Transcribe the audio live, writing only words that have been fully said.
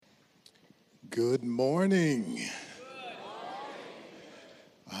Good morning.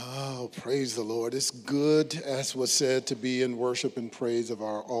 Oh, praise the Lord. It's good, as was said, to be in worship and praise of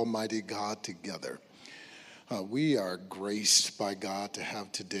our Almighty God together. We are graced by God to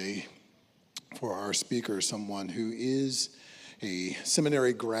have today for our speaker someone who is a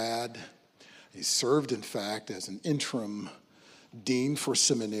seminary grad. He served, in fact, as an interim dean for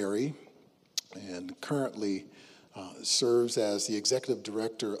seminary and currently serves as the executive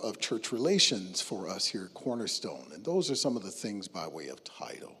director of church relations for us here at Cornerstone. And those are some of the things by way of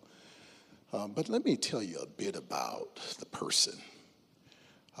title. But let me tell you a bit about the person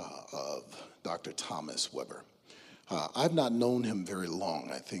of Dr. Thomas Weber. I've not known him very long.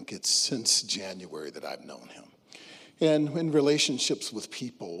 I think it's since January that I've known him. And in relationships with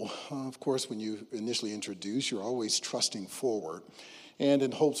people, of course, when you initially introduce, you're always trusting forward. And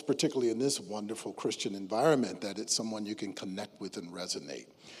in hopes, particularly in this wonderful Christian environment, that it's someone you can connect with and resonate.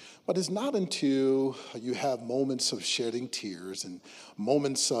 But it's not until you have moments of shedding tears and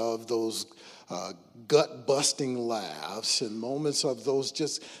moments of those gut-busting laughs and moments of those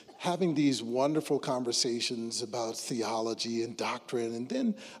just having these wonderful conversations about theology and doctrine and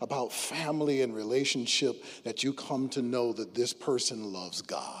then about family and relationship that you come to know that this person loves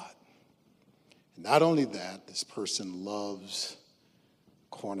God. And not only that, this person loves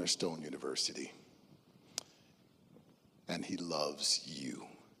Cornerstone University, and he loves you.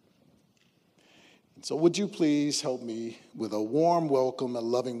 And so would you please help me with a warm welcome, a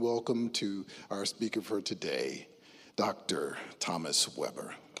loving welcome to our speaker for today, Dr. Thomas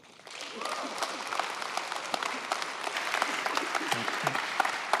Weber.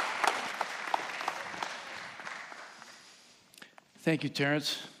 Thank you,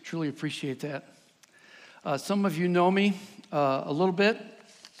 Terrence. Truly appreciate that. Some of you know me a little bit.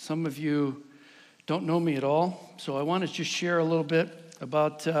 Some of you don't know me at all. So I want to just share a little bit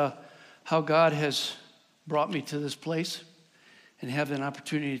about how God has brought me to this place and have an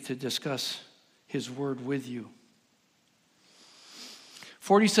opportunity to discuss his word with you.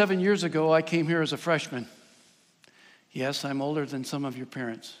 47 years ago, I came here as a freshman. Yes, I'm older than some of your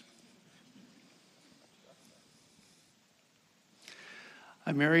parents.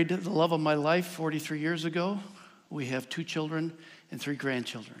 I married the love of my life 43 years ago. We have 2 children and 3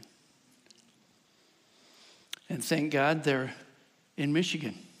 grandchildren. And thank God they're in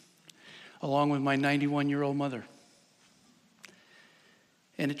Michigan, along with my 91-year-old mother.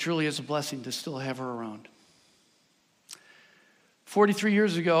 And it truly is a blessing to still have her around. 43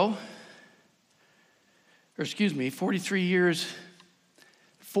 years,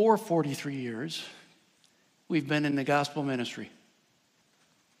 we've been in the gospel ministry.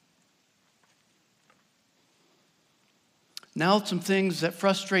 Now some things that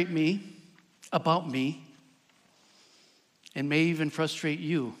frustrate me about me and may even frustrate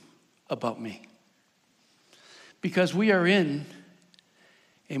you about me. Because we are in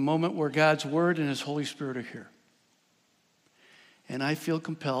a moment where God's word and his Holy Spirit are here. And I feel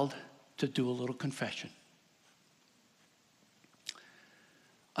compelled to do a little confession.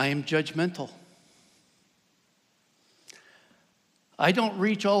 I am judgmental. I don't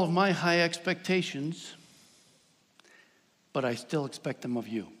reach all of my high expectations, but I still expect them of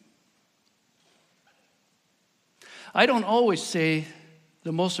you. I don't always say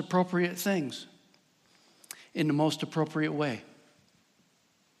the most appropriate things in the most appropriate way.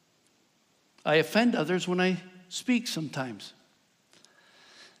 I offend others when I speak sometimes.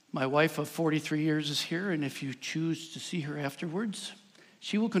 My wife of 43 years is here, and if you choose to see her afterwards,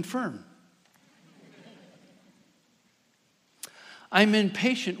 she will confirm. I'm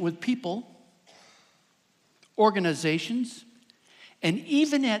impatient with people, organizations, and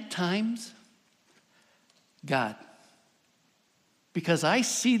even at times, God. Because I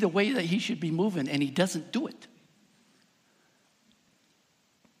see the way that he should be moving, and he doesn't do it.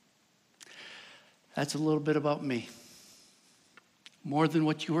 That's a little bit about me. More than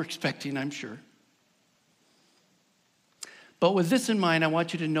what you were expecting, I'm sure. But with this in mind, I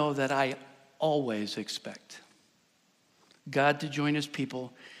want you to know that I always expect God to join his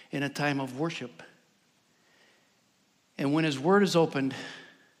people in a time of worship. And when his word is opened,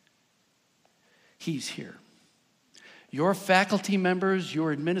 he's here. Your faculty members,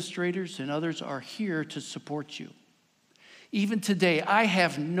 your administrators, and others are here to support you. Even today, I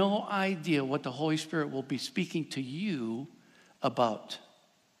have no idea what the Holy Spirit will be speaking to you about.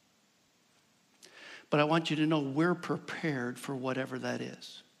 But I want you to know we're prepared for whatever that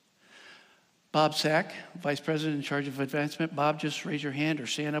is. Bob Sack, Vice President in charge of advancement. Bob, just raise your hand or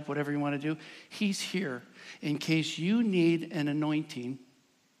stand up, whatever you want to do. He's here in case you need an anointing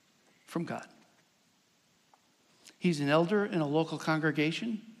from God. He's an elder in a local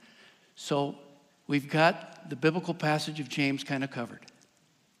congregation. So we've got the biblical passage of James kind of covered.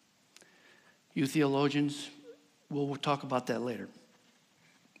 You theologians, we'll talk about that later.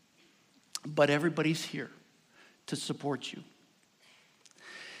 But everybody's here to support you.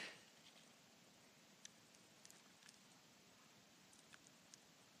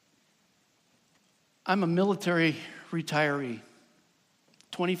 I'm a military retiree,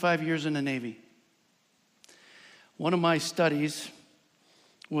 25 years in the Navy. One of my studies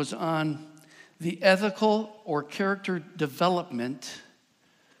was on the ethical or character development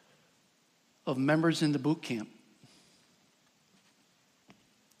of members in the boot camp.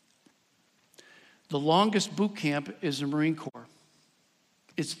 The longest boot camp is the Marine Corps.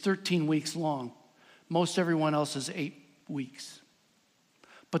 It's 13 weeks long. Most everyone else is 8 weeks.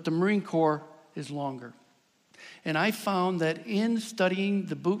 But the Marine Corps is longer. And I found that in studying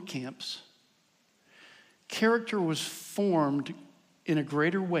the boot camps, character was formed in a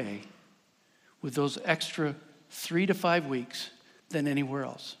greater way with those extra 3 to 5 weeks than anywhere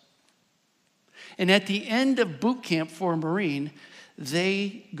else. And at the end of boot camp for a Marine,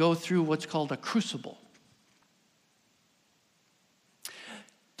 they go through what's called a crucible.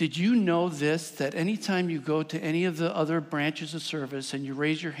 Did you know this, that anytime you go to any of the other branches of service and you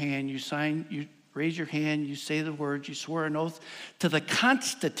raise your hand, you raise your hand, you say the words, you swear an oath to the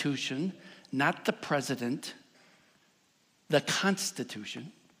Constitution, not the president, the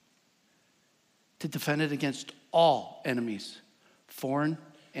Constitution, to defend it against all enemies, foreign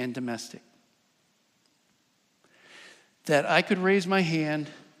and domestic. That I could raise my hand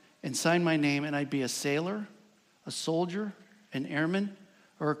and sign my name and I'd be a sailor, a soldier, an airman,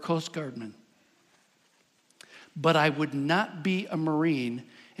 or a Coast Guardman. But I would not be a Marine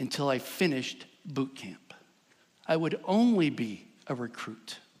until I finished boot camp. I would only be a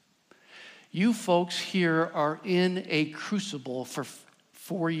recruit. You folks here are in a crucible for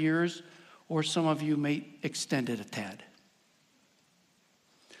 4 years, or some of you may extend it a tad.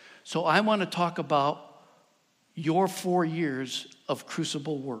 So I want to talk about your 4 years of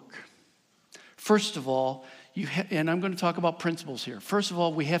crucible work. First of all, and I'm going to talk about principles here. First of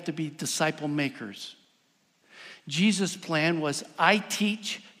all, we have to be disciple makers. Jesus' plan was, I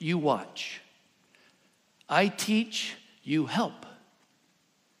teach, you watch. I teach, you help.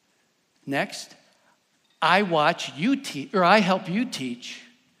 Next, I watch, you teach, or I help you teach.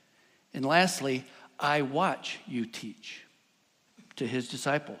 And lastly, I watch you teach to his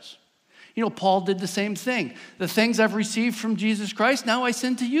disciples. You know, Paul did the same thing. The things I've received from Jesus Christ, now I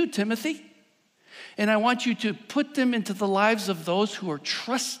send to you, Timothy. And I want you to put them into the lives of those who are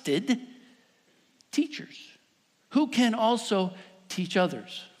trusted teachers, who can also teach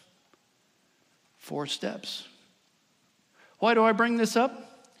others. 4 steps. Why do I bring this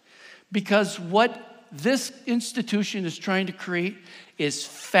up? Because what this institution is trying to create is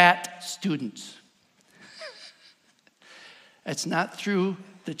fat students. It's not through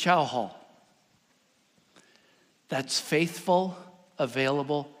the chow hall. That's faithful,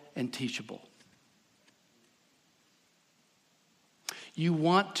 available, and teachable. You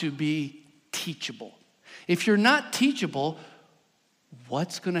want to be teachable. If you're not teachable,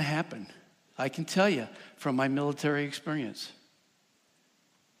 what's going to happen? I can tell you from my military experience.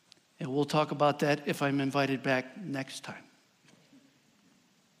 And we'll talk about that if I'm invited back next time.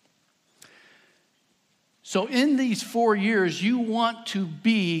 So in these 4 years, you want to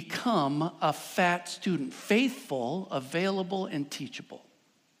become a fat student, faithful, available, and teachable.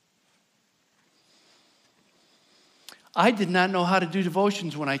 I did not know how to do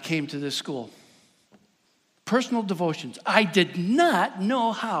devotions when I came to this school. Personal devotions. I did not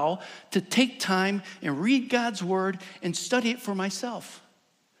know how to take time and read God's word and study it for myself.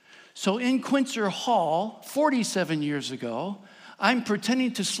 So in Quincer Hall, 47 years ago, I'm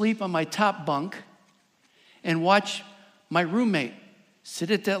pretending to sleep on my top bunk and watch my roommate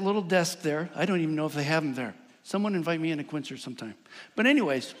sit at that little desk there. I don't even know if they have him there. Someone invite me into Quincer sometime. But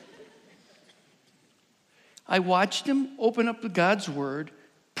anyways, I watched him open up God's word,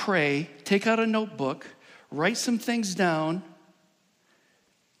 pray, take out a notebook, write some things down,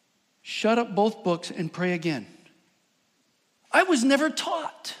 shut up both books, and pray again. I was never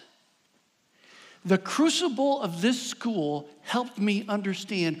taught. The crucible of this school helped me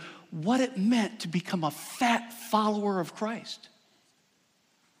understand what it meant to become a fat follower of Christ.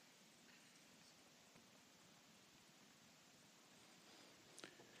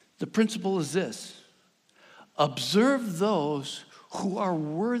 The principle is this: observe those who are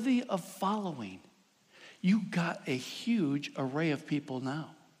worthy of following. You got a huge array of people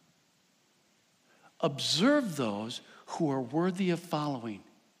now. Observe those who are worthy of following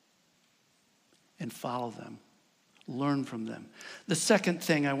and follow them. Learn from them. The second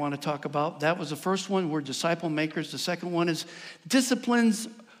thing I want to talk about, that was the first one, we're disciple makers. The second one is disciplines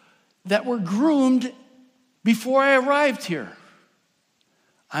that were groomed before I arrived here.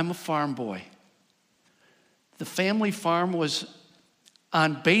 I'm a farm boy. The family farm was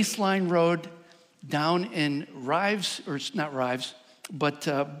on Baseline Road down in Rives, or not Rives,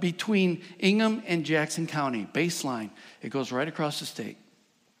 but between Ingham and Jackson County. Baseline. It goes right across the state.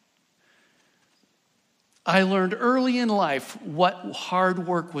 I learned early in life what hard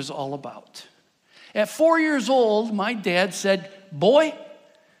work was all about. At 4 years old, my dad said, boy,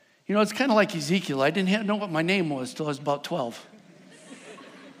 you know, it's kind of like Ezekiel. I didn't know what my name was till I was about 12.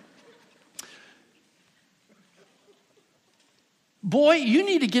 Boy, you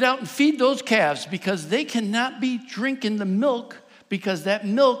need to get out and feed those calves because they cannot be drinking the milk because that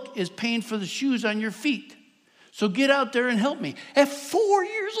milk is paying for the shoes on your feet. So get out there and help me. At 4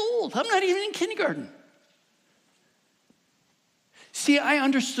 years old, I'm not even in kindergarten. See, I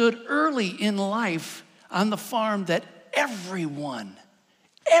understood early in life on the farm that everyone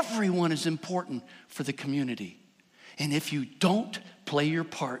is important for the community. And if you don't play your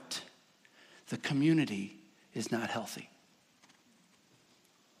part, the community is not healthy.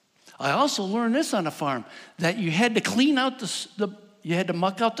 I also learned this on a farm, that you had to clean out you had to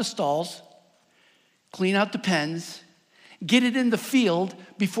muck out the stalls, clean out the pens, get it in the field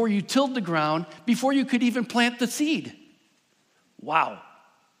before you tilled the ground, before you could even plant the seed. Wow.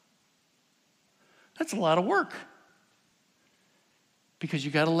 That's a lot of work. Because you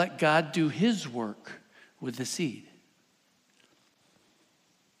got to let God do his work with the seed.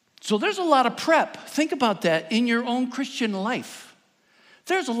 So there's a lot of prep. Think about that in your own Christian life.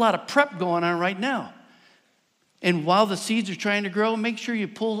 There's a lot of prep going on right now. And while the seeds are trying to grow, make sure you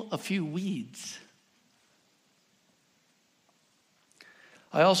pull a few weeds.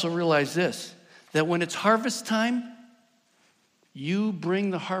 I also realize this, that when it's harvest time, you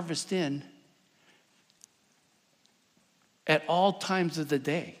bring the harvest in at all times of the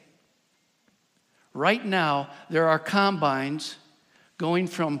day. Right now, there are combines going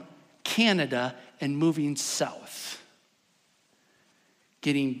from Canada and moving south,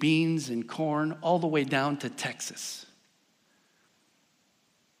 getting beans and corn all the way down to Texas.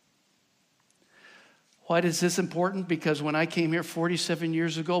 Why is this important? Because when I came here 47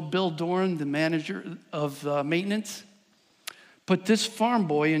 years ago, Bill Doran, the manager of maintenance, put this farm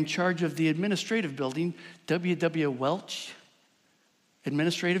boy in charge of the administrative building, W.W. Welch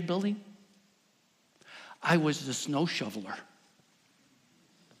Administrative Building. I was the snow shoveler.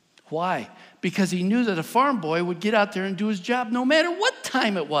 Why? Because he knew that a farm boy would get out there and do his job no matter what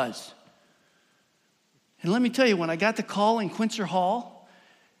time it was. And let me tell you, when I got the call in Quincer Hall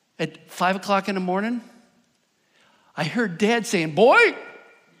at 5 o'clock in the morning, I heard Dad saying, boy,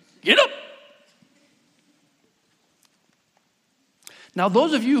 get up. Now,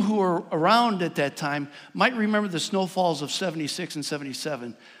 those of you who were around at that time might remember the snowfalls of 76 and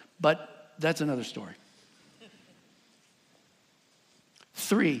 77, but that's another story.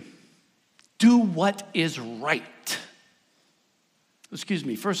 3, do what is right.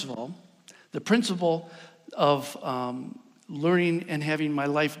 First of all, the principle of learning and having my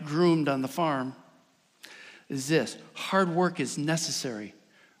life groomed on the farm is this: hard work is necessary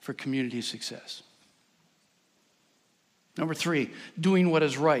for community success. Number 3, doing what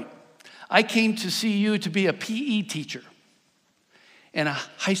is right. I came to CU to be a PE teacher and a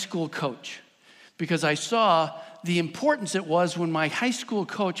high school coach because I saw the importance it was when my high school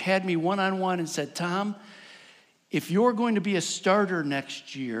coach had me one-on-one and said, Tom, if you're going to be a starter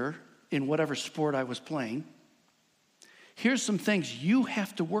next year in whatever sport I was playing, here's some things you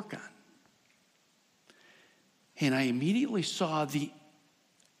have to work on. And I immediately saw the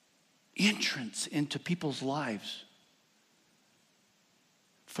entrance into people's lives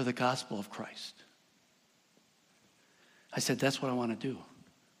for the gospel of Christ. I said, that's what I want to do.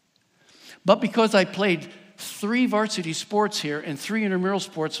 But because I played 3 varsity sports here and 3 intramural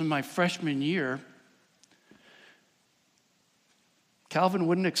sports in my freshman year, Calvin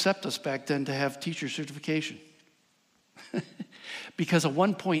wouldn't accept us back then to have teacher certification because a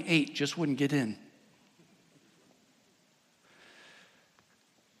 1.8 just wouldn't get in.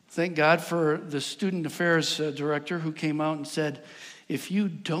 Thank God for the student affairs director who came out and said, if you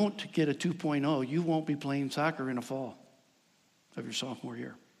don't get a 2.0, you won't be playing soccer in the fall of your sophomore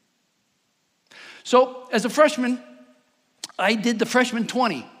year. So as a freshman, I did the freshman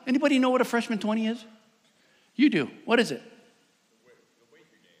 20. Anybody know what a freshman 20 is? You do. What is it?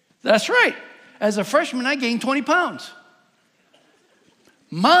 That's right. As a freshman, I gained 20 pounds.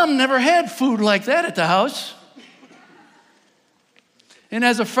 Mom never had food like that at the house. And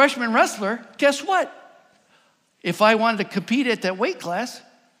as a freshman wrestler, guess what? If I wanted to compete at that weight class,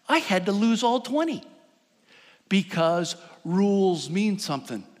 I had to lose all 20 because rules mean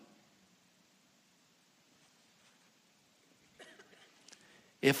something.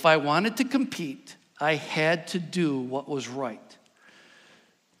 If I wanted to compete, I had to do what was right.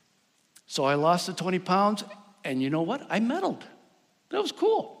 So I lost the 20 pounds, and you know what? I medaled. That was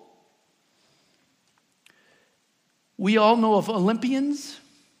cool. We all know of Olympians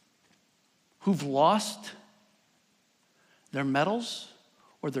who've lost their medals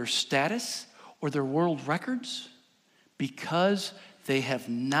or their status or their world records because they have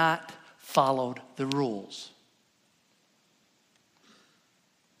not followed the rules.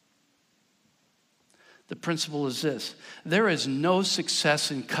 The principle is this: there is no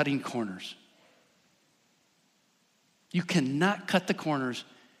success in cutting corners. You cannot cut the corners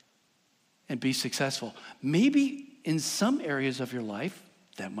and be successful. Maybe in some areas of your life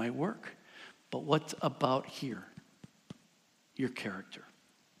that might work, but what about here? Your character.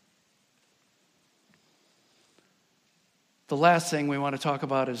 The last thing we want to talk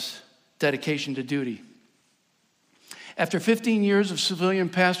about is dedication to duty. After 15 years of civilian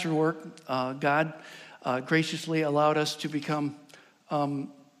pastor work, God graciously allowed us to become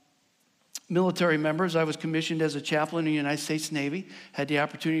military members. I was commissioned as a chaplain in the United States Navy, had the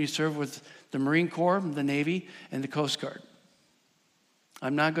opportunity to serve with the Marine Corps, the Navy, and the Coast Guard.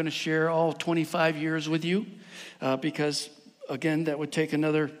 I'm not going to share all 25 years with you because, again, that would take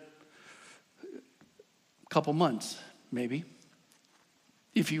another couple months, maybe,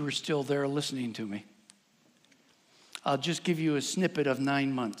 if you were still there listening to me. I'll just give you a snippet of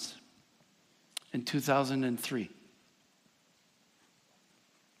 9 months in 2003.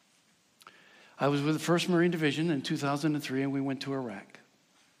 I was with the 1st Marine Division in 2003, and we went to Iraq.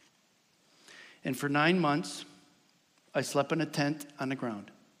 And for 9 months, I slept in a tent on the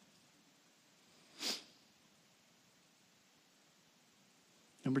ground.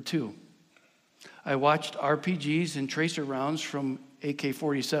 Number 2, I watched RPGs and tracer rounds from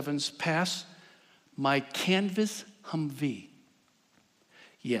AK-47s pass my canvas Humvee.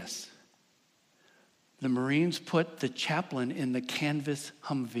 Yes, the Marines put the chaplain in the canvas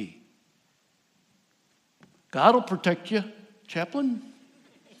Humvee. God will protect you, chaplain.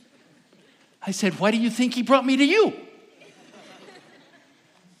 I said, why do you think he brought me to you?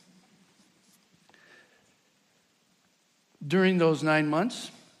 During those 9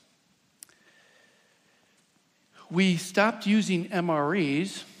 months, we stopped using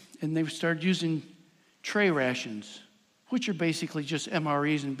MREs, and they started using tray rations, which are basically just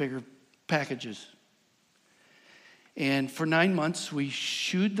MREs in bigger packages. And for 9 months, we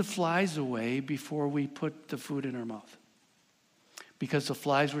shooed the flies away before we put the food in our mouth. Because the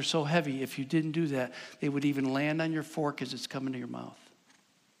flies were so heavy, if you didn't do that, they would even land on your fork as it's coming to your mouth.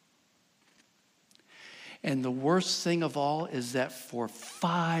 And the worst thing of all is that for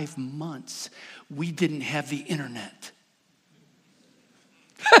 5 months, we didn't have the internet.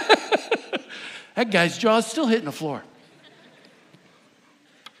 That guy's jaw is still hitting the floor.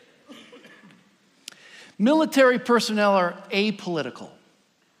 Military personnel are apolitical.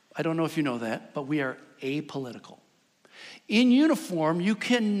 I don't know if you know that, but we are apolitical. In uniform, you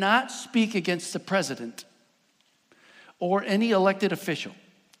cannot speak against the president or any elected official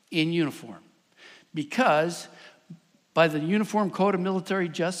in uniform because by the Uniform Code of Military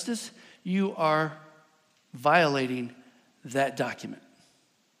Justice, you are violating that document.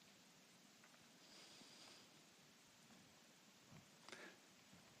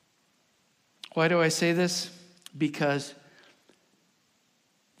 Why do I say this? Because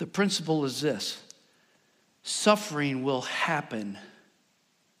the principle is this: suffering will happen.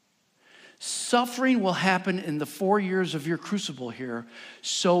 Suffering will happen in the 4 years of your crucible here,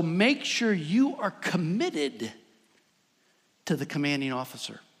 so make sure you are committed to the commanding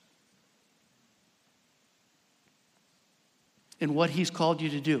officer and what he's called you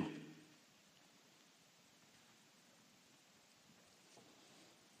to do.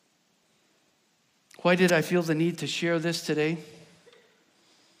 Why did I feel the need to share this today?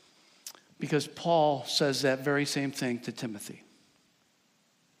 Because Paul says that very same thing to Timothy.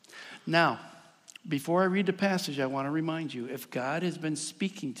 Now, before I read the passage, I want to remind you, if God has been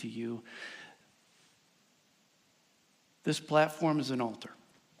speaking to you, this platform is an altar.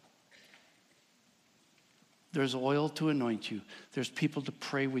 There's oil to anoint you. There's people to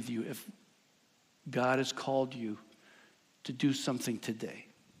pray with you. If God has called you to do something today,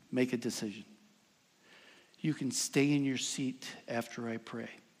 make a decision. You can stay in your seat after I pray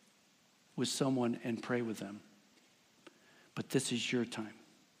with someone and pray with them. But this is your time.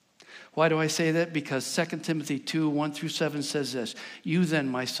 Why do I say that? Because 2 Timothy 2, 1-7 says this: you then,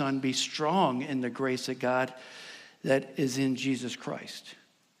 my son, be strong in the grace that God that is in Jesus Christ.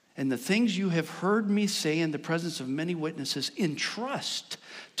 And the things you have heard me say in the presence of many witnesses, entrust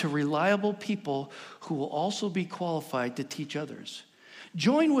to reliable people who will also be qualified to teach others.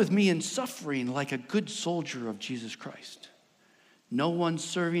 Join with me in suffering like a good soldier of Jesus Christ. No one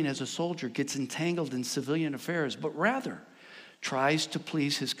serving as a soldier gets entangled in civilian affairs, but rather tries to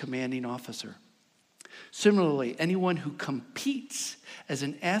please his commanding officer. Similarly, anyone who competes as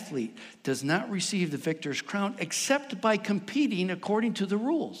an athlete does not receive the victor's crown except by competing according to the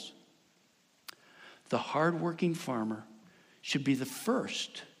rules. The hardworking farmer should be the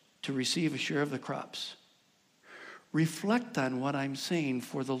first to receive a share of the crops. Reflect on what I'm saying,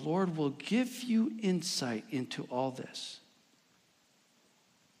 for the Lord will give you insight into all this.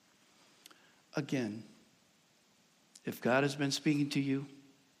 Again, if God has been speaking to you,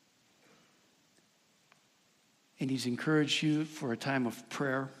 and he's encouraged you for a time of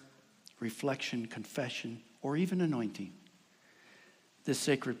prayer, reflection, confession, or even anointing, this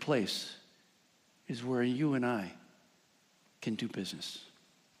sacred place is where you and I can do business.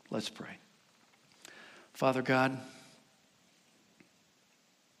 Let's pray. Father God,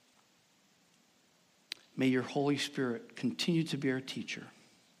 may your Holy Spirit continue to be our teacher.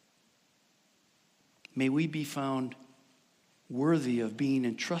 May we be found worthy of being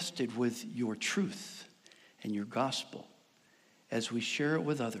entrusted with your truth and your gospel as we share it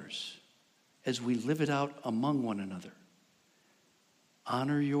with others, as we live it out among one another.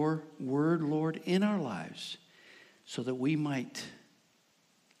 Honor your word, Lord, in our lives so that we might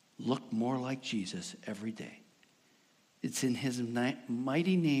look more like Jesus every day. It's in his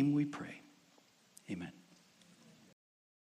mighty name we pray. Amen.